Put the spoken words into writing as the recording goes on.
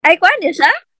Ay, kuha niya siya?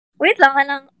 Wait lang,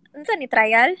 anong, ano ni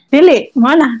trial? Dili,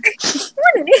 mana?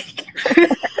 Ano ni?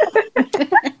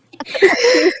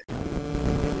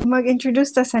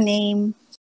 Mag-introduce ta sa name.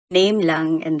 Name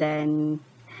lang, and then...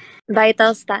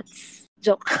 Vital stats.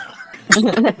 Joke.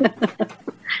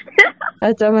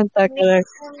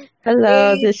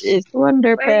 Hello, this is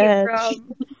Wonder Where are you Pet.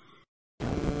 from?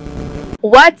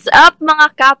 What's up,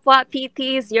 mga kapwa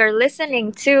PTs? You're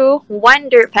listening to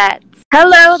Wonder Pets.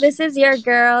 Hello, this is your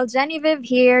girl, Genevieve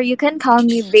here. You can call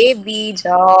me Baby.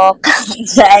 Joke.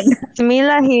 Jen. It's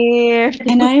Mila here.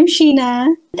 And I'm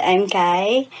Sheena. I'm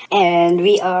Kai, and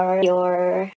we are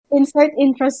your... Insert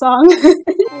intro song.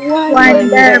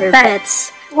 Wonder Pets.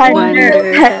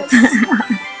 Wonder Pets.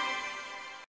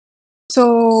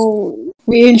 So,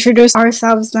 we introduced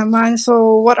ourselves naman.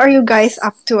 So, what are you guys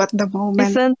up to at the moment?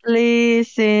 Recently,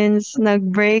 since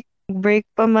nag-break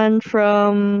pa man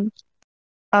from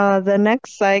the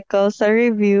next cycle sa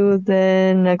review,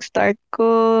 then nag-start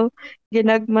ko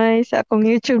ginagmay sa akong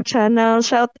YouTube channel.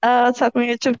 Shout out sa akong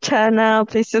YouTube channel.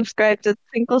 Please subscribe to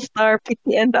Twinkle Star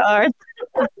PT and Art.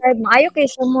 Maayo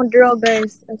kay sa mo draw,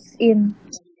 guys. As in.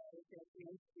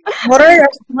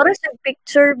 Mura sa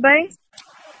picture ba?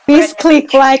 Please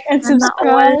click like and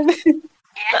subscribe.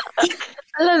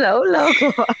 Ulaw ko.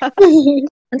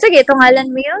 Sige, itong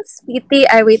ngalan Mills. PT,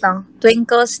 ay wait lang.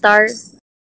 Twinkle Star.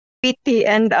 PT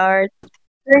and Art.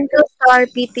 Twinkle Star,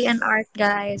 PT and Art,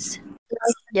 guys.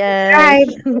 Yes.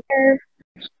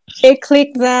 Okay,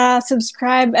 click the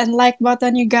subscribe and like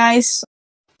button, you guys.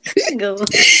 Go.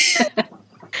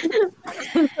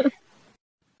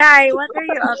 Hi, what are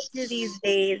you up to these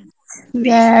days?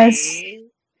 Yes.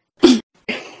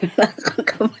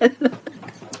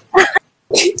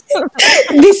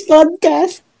 This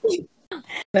podcast.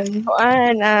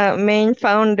 Main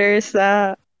founder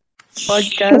sa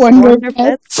podcast Wonder Wonder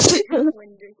Pets.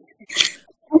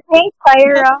 Hey,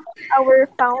 Kyra, our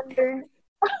founder.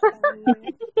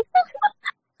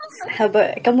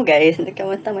 Haba, kamu guys,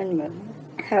 nagkamantaman mo.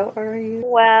 How are you?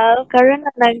 Well, karon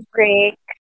na nag-break.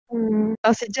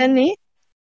 Oh, si Jenny?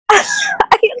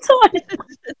 Ayun, so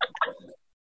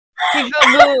Go.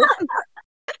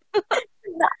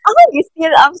 ako you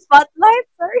still am spotlight.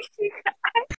 Sorry.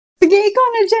 Sige, ikaw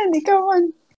na dyan. Ikaw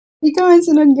ang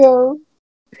sunod, go.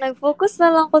 Nag-focus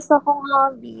na lang ko sa akong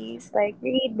hobbies, like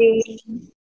reading.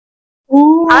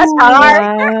 Ooh.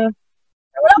 Sorry.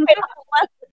 Wala pa rin ako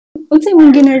Unsay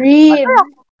mong gina-read?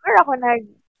 Pero ako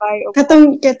nag-buy of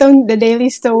Katong The Daily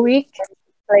Stoic.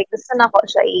 like gusto na ko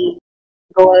siya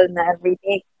i-goal na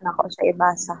everyday na ko siya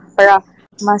ibasa para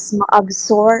mas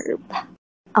ma-absorb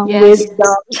ang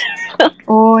wisdom.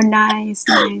 Oh, nice.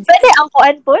 Pwede ang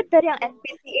kuan po, pwede ang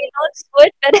NPTA notes po,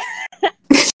 pwede.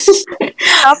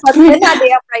 Dapat na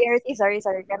day priority. Sorry,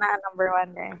 kana number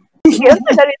 1 eh. Yun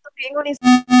na siya rito pingulis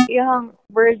yung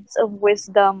words of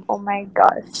wisdom. Oh my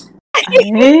gosh.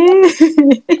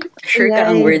 Sure ka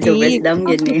ang words of wisdom,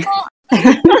 yun eh.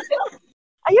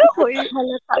 Ayoko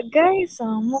halata guys.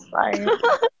 Mo kayo.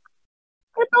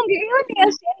 Katong giingon niya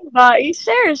sin ba?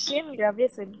 I-share sin. Grabe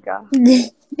sin ka.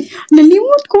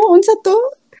 Nalimot ko. Unsa to?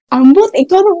 Ambot.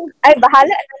 Ikaw. Ay,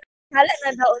 bahala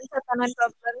na daon sa tanan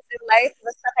problems in life.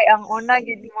 Basta kay ang una,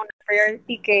 gid mo na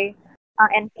priority kay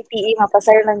ang NPTE.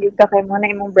 Mapasayro lang gid ka kay mo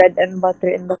na imong bread and butter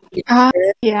in the future.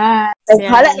 Yes. Ay,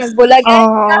 bahala,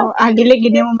 nagbulagan. Dili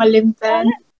gid mo malimtan.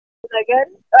 Bulagan?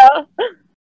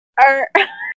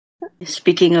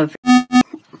 Speaking of...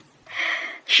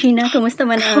 Sheena, kumusta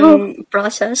man ang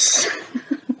process?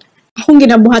 Akong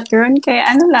ginabuhat karon kay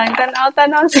lang,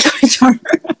 tanaw sa picture.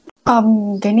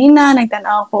 Ganina,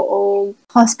 nagtanaw ko og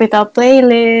hospital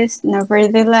playlist,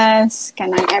 nevertheless,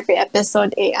 kanang every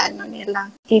episode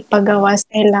nila, ipagawas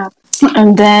nila.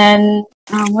 And then,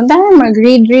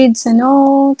 mag-read sa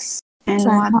notes, and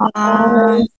whatnot.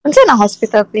 Ano na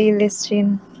hospital playlist,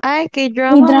 Shin? Ay,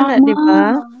 K-drama na, di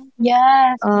ba?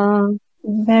 Yes.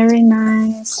 Very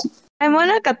nice. I'm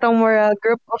on a katomora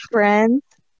group of friends.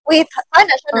 Wait, ano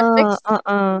siya Netflix?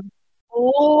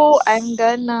 Oh, I'm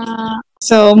gonna...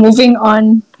 So, moving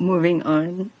on.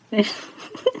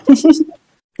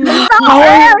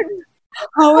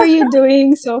 How are you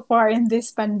doing so far in this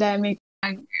pandemic?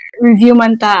 Review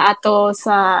man ta ato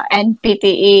sa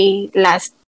NPTA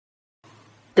last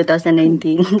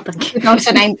 2019.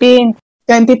 2020.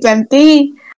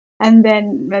 And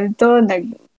then,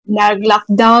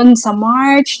 nag-lockdown sa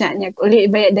March, uli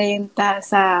dayon ta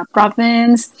sa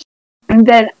province. And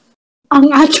then, ang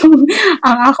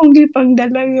akong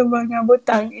gipangdala yung mga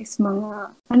butang is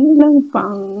mga,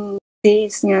 pang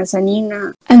days nga sa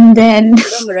Nina. And then,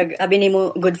 Murag, abi ni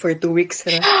mo good for 2 weeks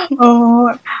ra.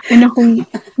 kung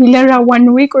hila ra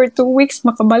 1 week or 2 weeks,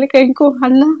 makabalik kayo ko,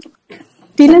 hala.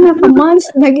 Pila na ka months,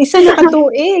 nag-isa na ka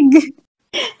tuig.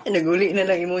 Naguli na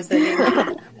lang imong salina.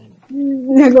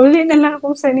 Naguli na lang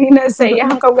akong sanina sa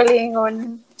iyang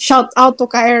kagalingon. Shout out to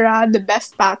Kyra, the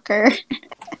best packer.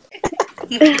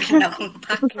 Nagkala akong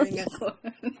packer nga ko.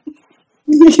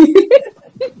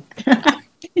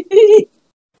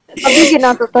 Abi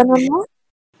ginatutanan mo?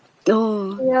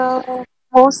 Oh. Yeah.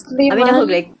 Mostly Abi na ko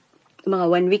man. like mga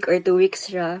 1 week or 2 weeks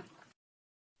ra.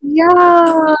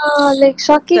 Yeah. Like,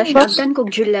 shocking Tapos ba? nagdan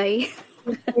kog July.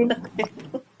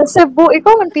 Sa Cebu,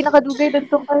 ikaw man pinakadugay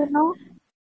dito kayo, no?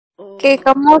 Okay,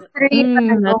 kamo 3 na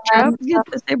Na-trap nag-romance. gyud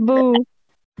sa Cebu.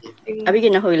 Abi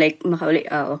gyud ako like makauli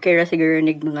okay ra siguro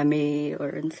nig mga May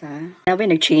or unsa. Nabi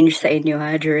nag-change sa inyo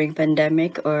ha during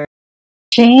pandemic or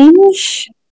Change?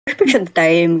 siya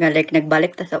time nga like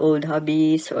nagbalik ta sa old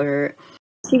hobbies or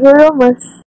Siguro mas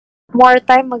more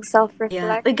time yeah.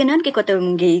 mag-self-reflect. Uy, ganun kay ko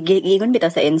itong gigon bitaw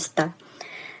sa Insta.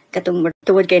 Katong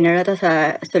tuwod kay narata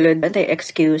sa sulod bantay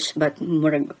excuse but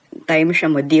murag time siya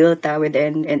mo deal ta with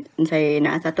and say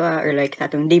naa sa to or like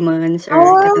sa atong demons or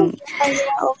katong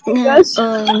Oh my nga gosh.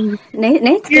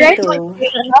 nice You kay right to.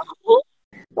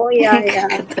 Oh, yeah.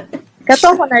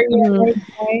 Kato ko na-realize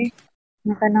ay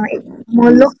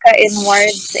mulok ka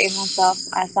inward sa imong self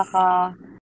asa ka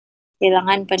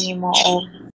kailangan pa nimo o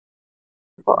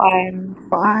kuan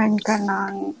Kuhaan ka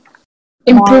ng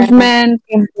improvement.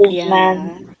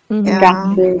 improvement Yeah.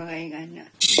 practice Mga ana.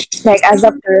 like as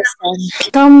a person.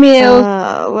 Camille.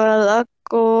 Well,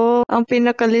 ako, ang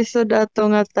pinakalisod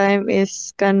ato nga time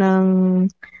is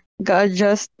kanang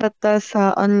ga-adjust ta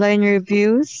sa online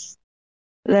reviews.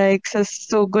 Like, sa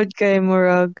sugod kay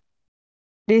murag.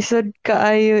 Lisod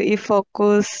kaayo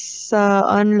i-focus sa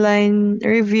online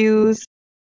reviews.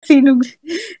 Sinug.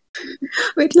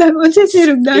 Wait lang, unsa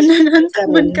sinugdanan ang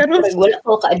taman karon. Wala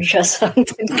ko ka-adjust ang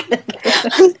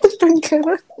Ang taman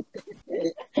karon.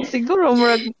 Siguro,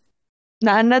 murag,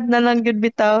 naanad na lang yun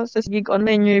bitaw sa gig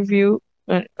online review.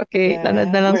 Okay, Yeah,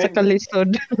 naanad na lang sa murag- kalisod.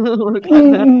 Murag na.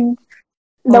 Mm-mm.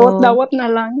 Dawat-dawat na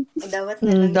lang. Dawat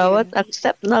na lang Dawat yun.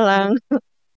 accept na lang.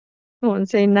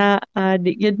 Unsay na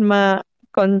di gyud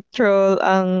ma-control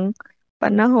ang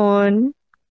panahon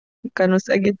kanus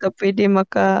agid ta pwede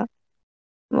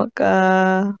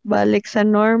makabalik sa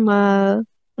normal.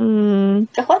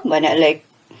 Kakot ba na like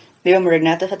di ba murag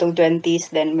nato sa tong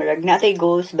 20s then murag natay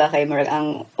goals ba kay murag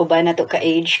ang uban nato ka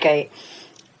age kay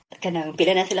kanang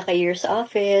pila na sila ka years sa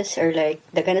office or like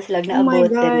daghan na sila Oh my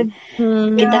naabot then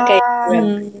God. kita kay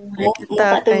murag Kita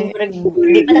mukha to kay murag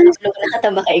di pa nakabalo na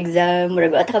katamba ka exam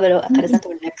murag ata ka ba kada sa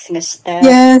tong next nga step.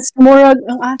 Yes, murag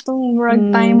ang atong murag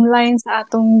Mm. timeline sa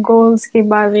atong goals kay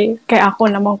bali. Kay ako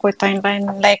naman ko timeline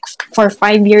like for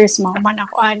 5 years man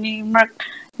ako ani murag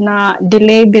na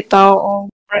delay bitaw o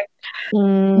murag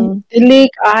delay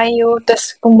kayo.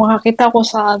 Tas kung makakita ko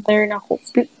sa other na ko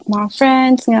mga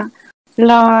friends nga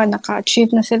sila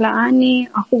naka-achieve na sila ani,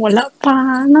 ako wala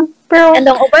pa na. Pero And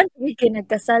ang uban hindi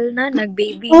nagkasal na,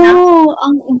 nag-baby na.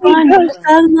 ang uban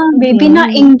kasal na, baby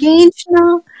na, engaged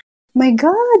na. My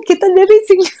God, kita na rin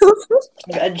siguro.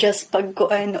 Nag-adjust pag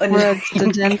kuan online. murag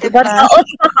estudyante Ba't pa. taon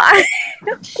pa ka?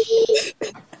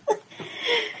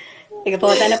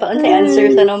 Nagpapunta na pa unsay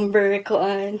answer sa number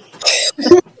kuan.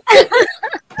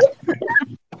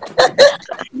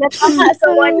 Nataka sa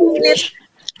 1 minute.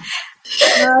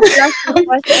 Flash na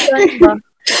question ba?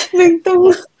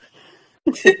 Nagtawa.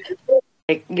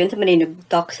 Like yun sa man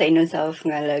nag-talk sa inyong self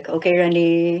nga like okay rani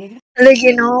Like,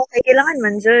 you know, kailangan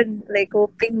man dyan. Like,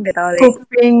 coping bitaw. Like,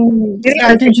 Coping Dili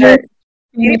strategy,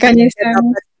 Dili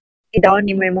mechanism. dapat i-down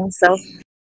ni mo imong self.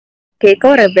 Kay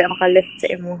ikaw, rebe, makalift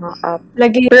sa imong up.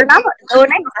 Lagi, Pero naman,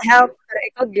 doon ay maka-help. Pero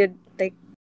ikaw, good. Like,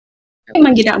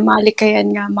 man ginamali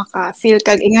kayan nga maka-feel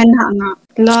kag ingan nga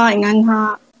ingan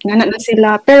na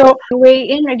sila. Pero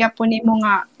way in ragyapon nimo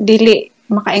nga dili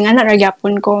makaingan na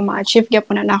ragyapon ko ma-achieve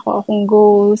gyapon na nako akong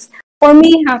goals. For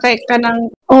me ha kay kanang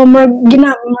more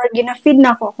gina-feed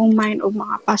na ako akong mind og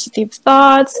mga positive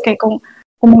thoughts kay kung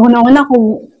una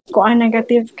kung ang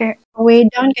negative kay way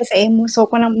down kay sa emo so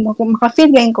kung maka-feed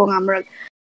gain ko nga murag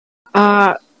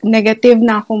negative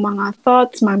na akong mga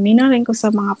thoughts, mamina rin ko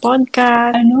sa mga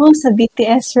podcast. Sa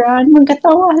BTS run,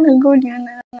 magkatawa na good nga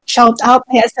na. Shout out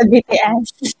kaya sa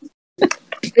BTS.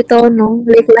 ito, no?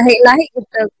 Like, lahi-lahi yung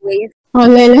ways.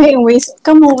 Lahi yung ways.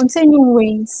 Come on, sa inyong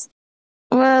ways.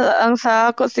 Well, ang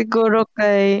sa ako siguro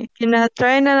kay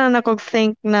kina-try na lang ako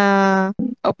think na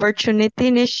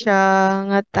opportunity ni siya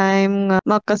nga time nga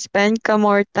maka-spend ka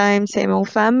more time sa imong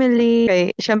family.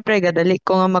 Kay syempre gadali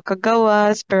ko nga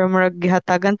makagawas pero murag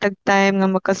gihatagan tag time nga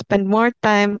maka-spend more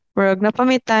time. Murag na pa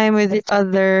may time with each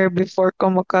other before ko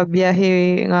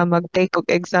makabiyahe nga mag-take og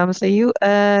exam sa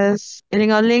US.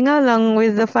 Lingaw-lingaw lang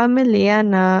with the family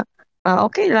na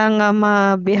okay lang nga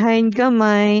ma-behind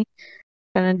gamay.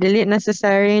 Kanang dili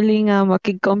necessarily nga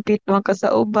makig-compete man ka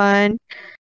sa uban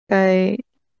kay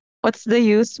what's the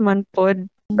use man pod.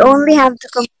 You only have to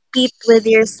compete with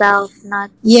yourself,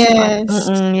 not Yes.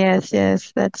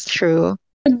 Yes, that's true.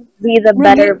 be the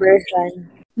better version.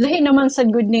 Lahi naman sa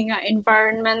good ni nga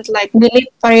environment, like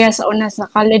dili pareha sa una sa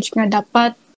college nga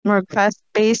dapat More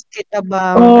fast-paced kita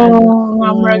ba? nga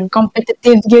murag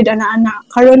competitive gyud ana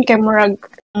karon kay murag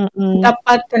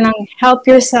dapat ka lang help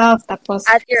yourself tapos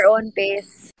At your own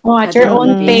pace. at your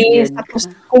own pace Good. tapos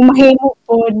kung mahimo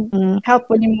pod help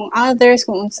pod nimong others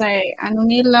kung unsay ano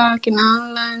nila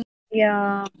kinahanglan.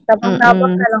 Yeah.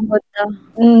 Tabang-tabang na lang po ta.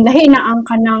 Lahi na ang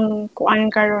kanang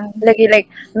kuan karon. Lagi like,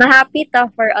 na-happy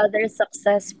ta for other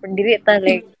success. Pero dili ta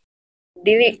like,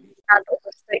 dili nato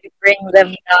gusto i-bring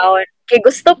them down. Kay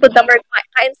gusto po ta,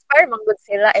 ka-inspire man good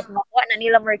sila. If makuha na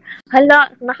nila,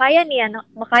 hala, nakaya niya,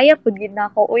 makaya po gid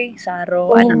na ako. Uy,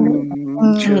 saro.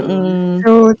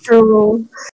 So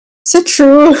true. So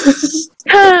true.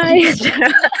 Hi!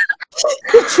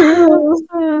 True.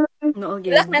 No,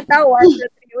 Hilak na ta, 1 to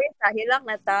 3 weeks ha. Hilak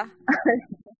na ta.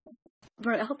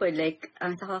 Bro, ako po, like,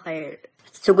 ang saka kay,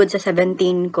 sugod sa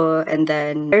 17 ko, and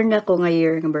then, meron na ko nga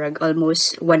year, brag,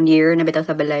 almost 1 year na bitaw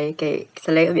sa balay, kay,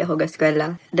 sa layo ako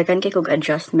gaskwela. Dakan kay kog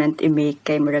adjustment i-make,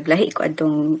 kay murag, lahi ko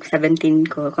atong 17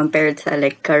 ko, compared sa,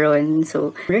 like, karon.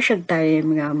 So, mura siyag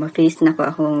time nga, ma-face na ko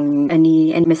akong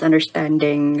any and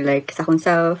misunderstanding, like, sa akong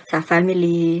self, sa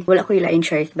family. Wala ko ilain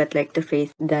choice, but like, to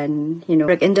face, then, you know,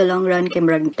 murag, in the long run, kay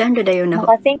murag, tanda dayon ako.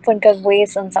 Makathink po kag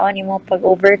ways on saan mo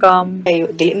pag-overcome. Ay,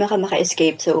 dili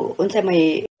maka-escape. So, unsa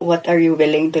may, what are you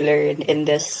willing to learn in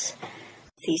this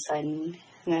season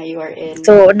nga you are in?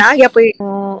 So, naagya po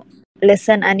yung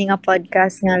listen ani nga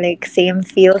podcast nga like same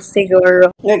feels siguro.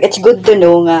 It's good to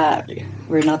know nga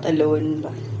we're not alone.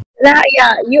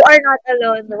 Yeah, you are not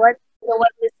alone. The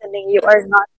one listening, you are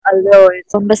not alone.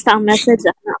 So, basta ang message,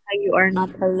 you are not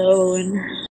alone.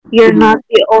 You're not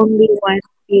the only one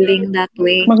feeling that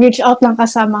way. Mag-reach out lang ka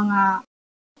sa mga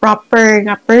proper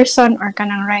nga person or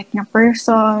kanang right nga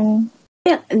person.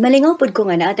 Yeah, malingaw pod ko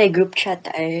nga na atay group chat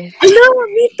ay. Ano,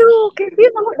 me too. Kaya yun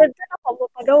ako nagtanong ako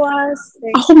pagawas.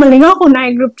 Like, Ako malingaw ko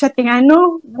na group chat yung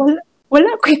ano.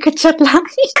 Wala ko i-chat lang.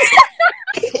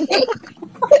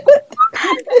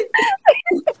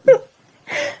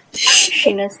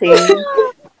 She na same.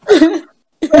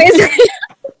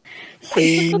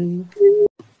 Same.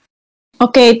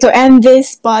 Okay, to end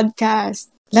this podcast,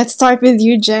 let's start with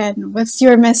you, Jen. What's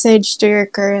your message to your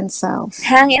current self?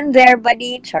 hang in there,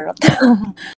 buddy. Charot.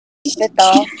 Ito.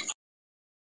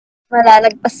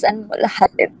 Malalagpasan mo lahat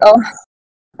ito.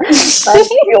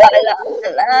 Pag-iwala ka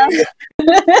lang.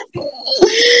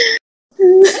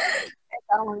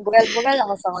 Ito, magbugal-bugal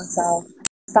ako sa myself.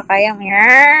 Sa kaya,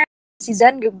 si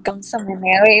Zan, guggang sa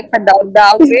memory.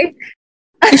 Padaw-daw, eh.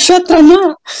 I-shot ra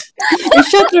na.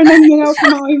 I-shot ra na nga ako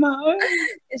mga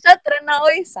Isa,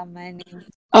 tranaoy sa mani.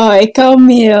 Oh, ikaw,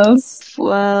 Mills.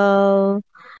 Well,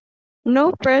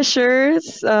 no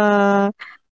pressures.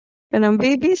 Kanang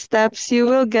baby steps, you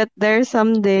will get there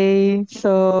someday.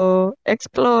 So,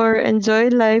 explore,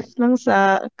 enjoy life lang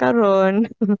sa karon.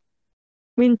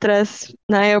 Mintras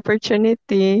na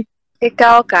opportunity.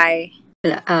 Ikaw, Kai.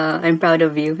 I'm proud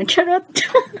of you. Charot.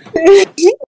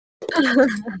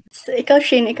 So, ikaw,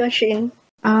 Shin.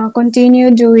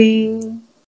 Continue doing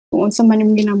kung unsa man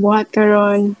yung ginabuhat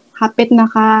karon. Hapit na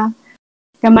ka.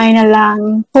 Gamay na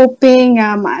lang. Hoping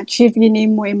ma-achieve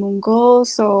yun mo imong goal.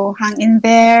 So, hang in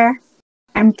there.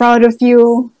 I'm proud of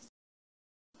you.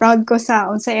 Proud ko sa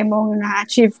unsa imong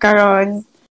na-achieve karon.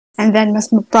 And then,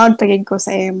 mas proud pagig ko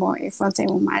sa imo if unsa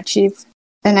imong ma-achieve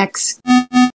the next.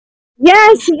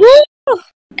 Yes! Woo!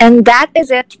 And that is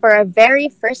it for our very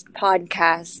first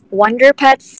podcast. Wonder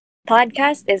Pets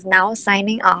podcast is now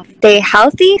signing off. Stay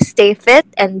healthy, stay fit,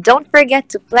 and don't forget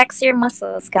to flex your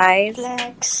muscles, guys.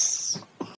 Flex.